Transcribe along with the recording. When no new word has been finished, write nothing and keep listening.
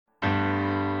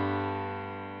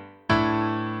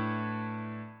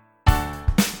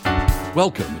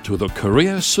Welcome to the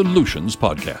Career Solutions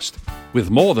Podcast. With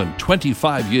more than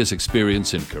 25 years'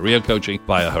 experience in career coaching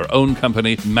via her own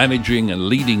company, managing and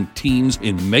leading teams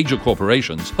in major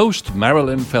corporations, host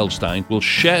Marilyn Feldstein will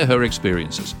share her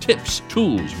experiences, tips,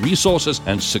 tools, resources,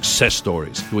 and success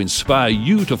stories to inspire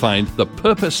you to find the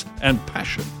purpose and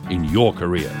passion in your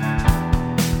career.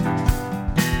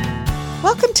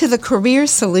 Welcome to the Career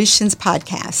Solutions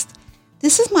Podcast.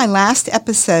 This is my last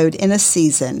episode in a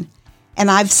season, and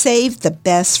I've saved the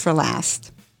best for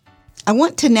last. I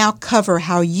want to now cover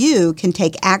how you can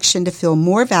take action to feel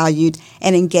more valued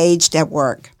and engaged at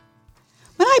work.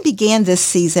 When I began this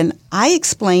season, I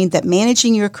explained that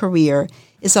managing your career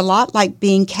is a lot like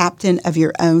being captain of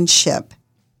your own ship.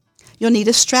 You'll need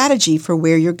a strategy for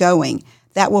where you're going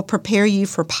that will prepare you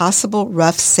for possible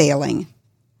rough sailing.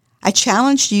 I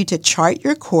challenged you to chart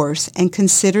your course and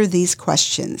consider these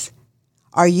questions.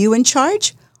 Are you in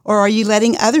charge, or are you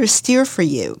letting others steer for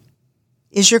you?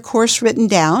 Is your course written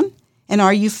down? And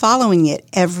are you following it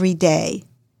every day?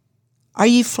 Are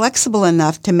you flexible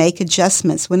enough to make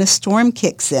adjustments when a storm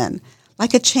kicks in,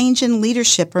 like a change in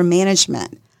leadership or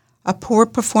management, a poor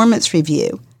performance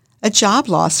review, a job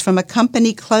loss from a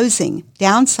company closing,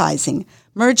 downsizing,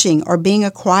 merging, or being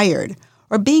acquired,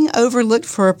 or being overlooked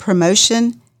for a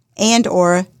promotion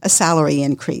and/or a salary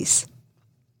increase?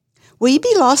 Will you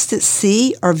be lost at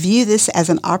sea or view this as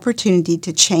an opportunity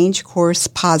to change course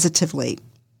positively?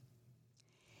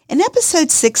 In episode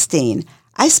 16,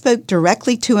 I spoke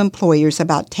directly to employers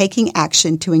about taking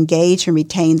action to engage and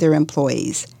retain their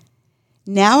employees.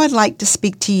 Now I'd like to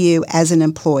speak to you as an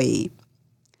employee.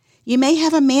 You may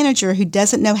have a manager who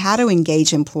doesn't know how to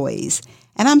engage employees,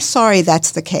 and I'm sorry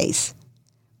that's the case.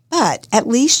 But at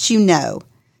least you know,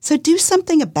 so do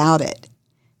something about it.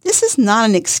 This is not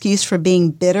an excuse for being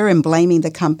bitter and blaming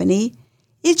the company.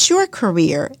 It's your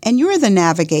career, and you're the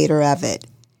navigator of it.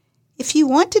 If you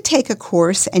want to take a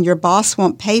course and your boss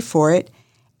won't pay for it,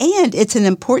 and it's an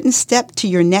important step to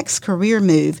your next career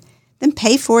move, then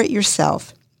pay for it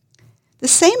yourself. The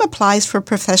same applies for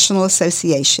professional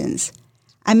associations.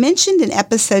 I mentioned in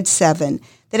episode 7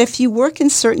 that if you work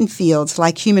in certain fields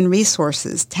like human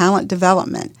resources, talent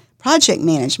development, project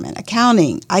management,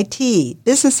 accounting, IT,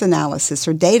 business analysis,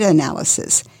 or data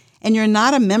analysis, and you're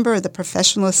not a member of the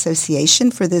professional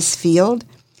association for this field,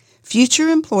 future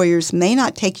employers may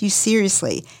not take you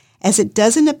seriously, as it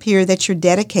doesn't appear that you're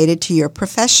dedicated to your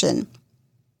profession.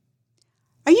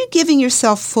 Are you giving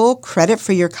yourself full credit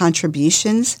for your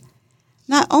contributions?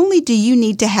 Not only do you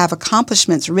need to have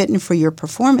accomplishments written for your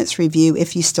performance review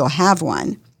if you still have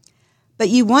one, but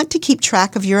you want to keep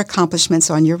track of your accomplishments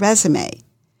on your resume.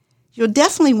 You'll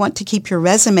definitely want to keep your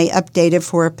resume updated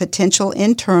for a potential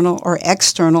internal or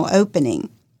external opening.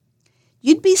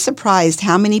 You'd be surprised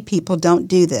how many people don't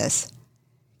do this.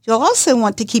 You'll also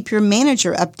want to keep your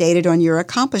manager updated on your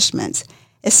accomplishments,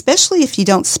 especially if you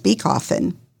don't speak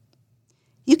often.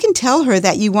 You can tell her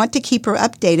that you want to keep her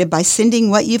updated by sending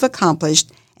what you've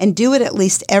accomplished and do it at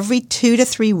least every 2 to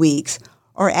 3 weeks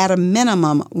or at a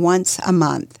minimum once a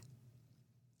month.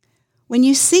 When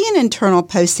you see an internal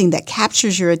posting that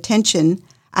captures your attention,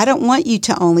 I don't want you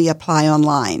to only apply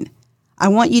online. I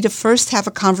want you to first have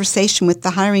a conversation with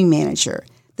the hiring manager,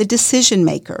 the decision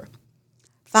maker.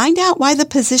 Find out why the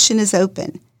position is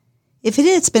open. If it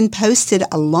has been posted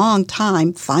a long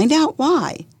time, find out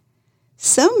why.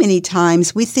 So many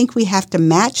times we think we have to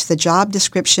match the job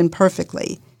description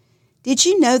perfectly. Did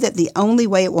you know that the only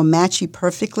way it will match you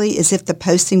perfectly is if the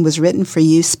posting was written for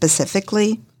you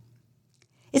specifically?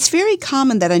 It's very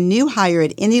common that a new hire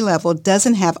at any level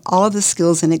doesn't have all of the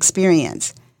skills and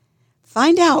experience.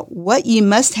 Find out what you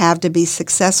must have to be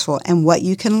successful and what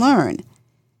you can learn.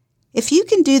 If you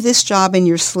can do this job in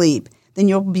your sleep, then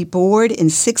you'll be bored in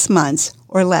 6 months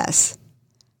or less.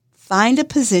 Find a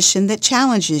position that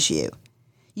challenges you.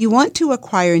 You want to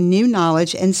acquire new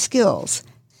knowledge and skills.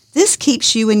 This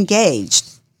keeps you engaged.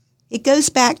 It goes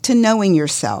back to knowing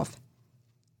yourself.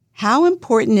 How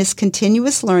important is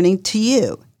continuous learning to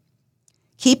you?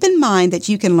 Keep in mind that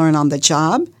you can learn on the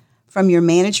job, from your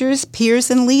managers,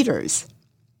 peers, and leaders.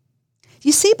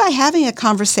 You see, by having a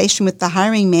conversation with the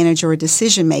hiring manager or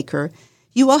decision maker,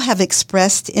 you will have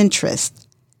expressed interest.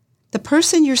 The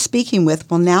person you're speaking with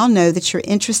will now know that you're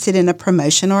interested in a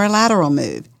promotion or a lateral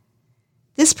move.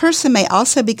 This person may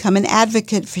also become an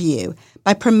advocate for you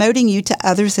by promoting you to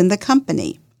others in the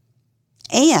company.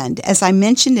 And, as I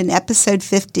mentioned in episode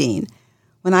 15,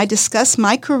 when I discuss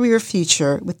my career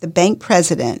future with the bank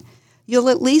president, you'll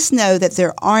at least know that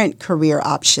there aren't career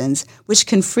options which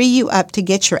can free you up to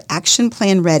get your action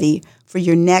plan ready for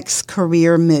your next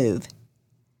career move.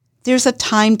 There's a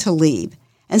time to leave,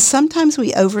 and sometimes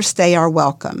we overstay our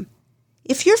welcome.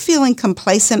 If you're feeling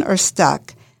complacent or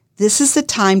stuck, this is the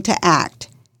time to act,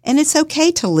 and it's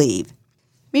okay to leave.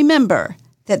 Remember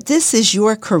that this is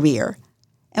your career,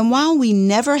 and while we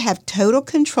never have total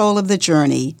control of the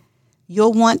journey,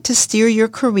 you'll want to steer your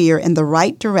career in the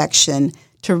right direction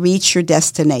to reach your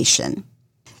destination.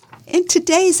 In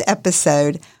today's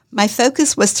episode, my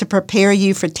focus was to prepare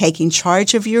you for taking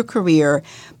charge of your career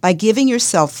by giving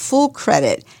yourself full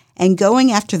credit and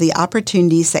going after the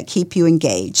opportunities that keep you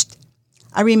engaged.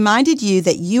 I reminded you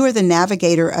that you are the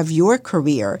navigator of your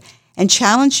career and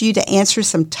challenged you to answer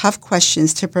some tough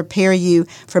questions to prepare you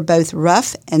for both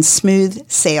rough and smooth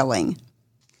sailing.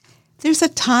 There's a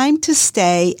time to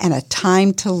stay and a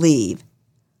time to leave.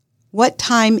 What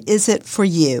time is it for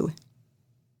you?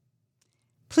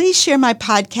 Please share my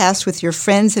podcast with your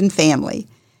friends and family.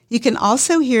 You can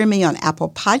also hear me on Apple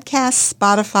Podcasts,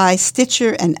 Spotify,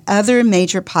 Stitcher, and other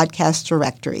major podcast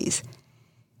directories.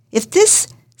 If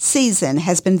this season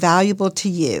has been valuable to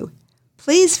you,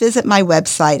 please visit my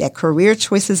website at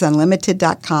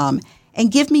careerchoicesunlimited.com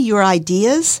and give me your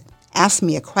ideas, ask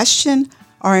me a question,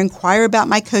 or inquire about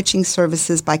my coaching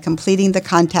services by completing the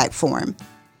contact form.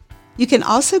 You can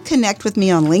also connect with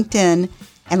me on LinkedIn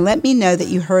and let me know that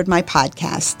you heard my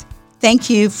podcast. Thank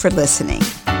you for listening.